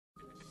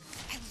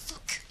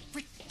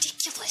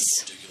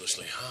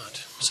ridiculously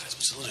hot. Besides,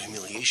 what's a little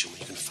humiliation when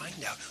you can find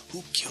out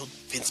who killed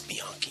Vince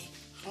Bianchi?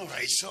 All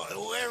right, so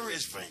where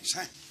is Vince,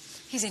 huh?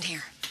 He's in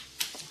here.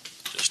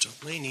 Just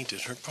hope Lainey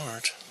did her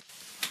part.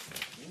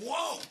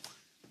 Whoa!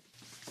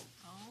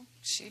 Oh,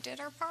 she did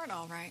her part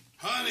all right.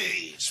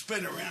 Honey,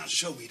 spin around.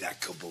 Show me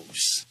that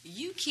caboose.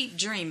 You keep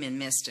dreaming,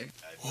 mister.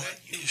 What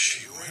is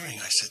she wearing?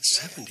 I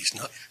said 70s,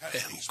 not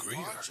Pam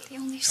Grier. The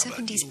only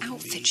 70s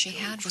outfit she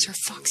had was her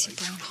foxy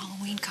brown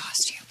Halloween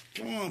costume.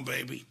 Come on,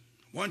 baby.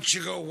 Once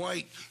you go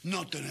white,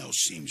 nothing else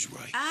seems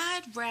right.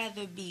 I'd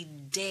rather be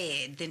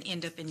dead than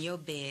end up in your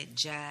bed,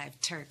 jive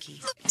turkey.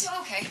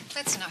 Okay,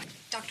 that's enough.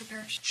 Dr.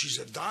 Parrish. She's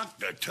a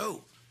doctor,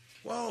 too.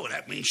 Whoa,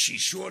 that means she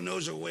sure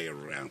knows her way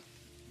around.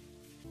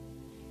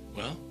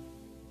 Well?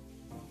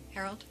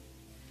 Harold,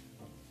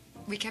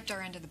 we kept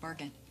our end of the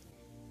bargain.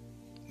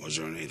 Was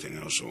there anything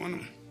else on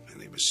him?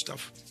 Any of his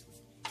stuff?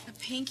 A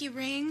pinky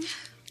ring,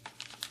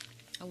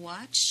 a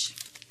watch,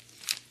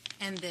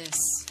 and this.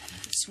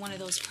 It's one of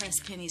those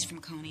pressed pennies from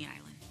Coney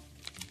Island.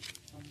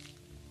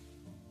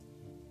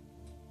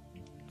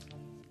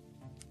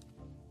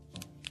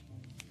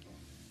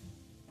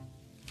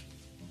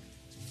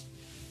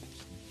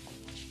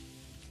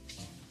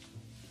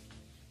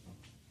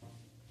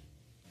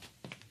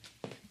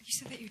 You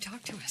said that you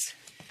talked to us.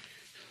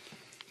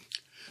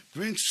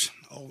 Vince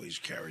always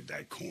carried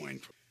that coin.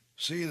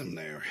 Seeing him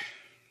there,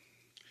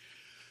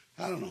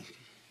 I don't know.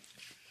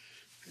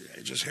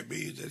 It just hit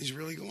me that he's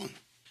really gone.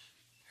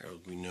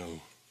 Harold, we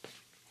know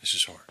this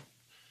is hard.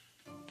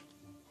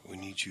 We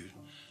need you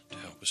to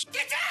help us.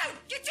 Get down!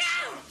 Get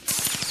down!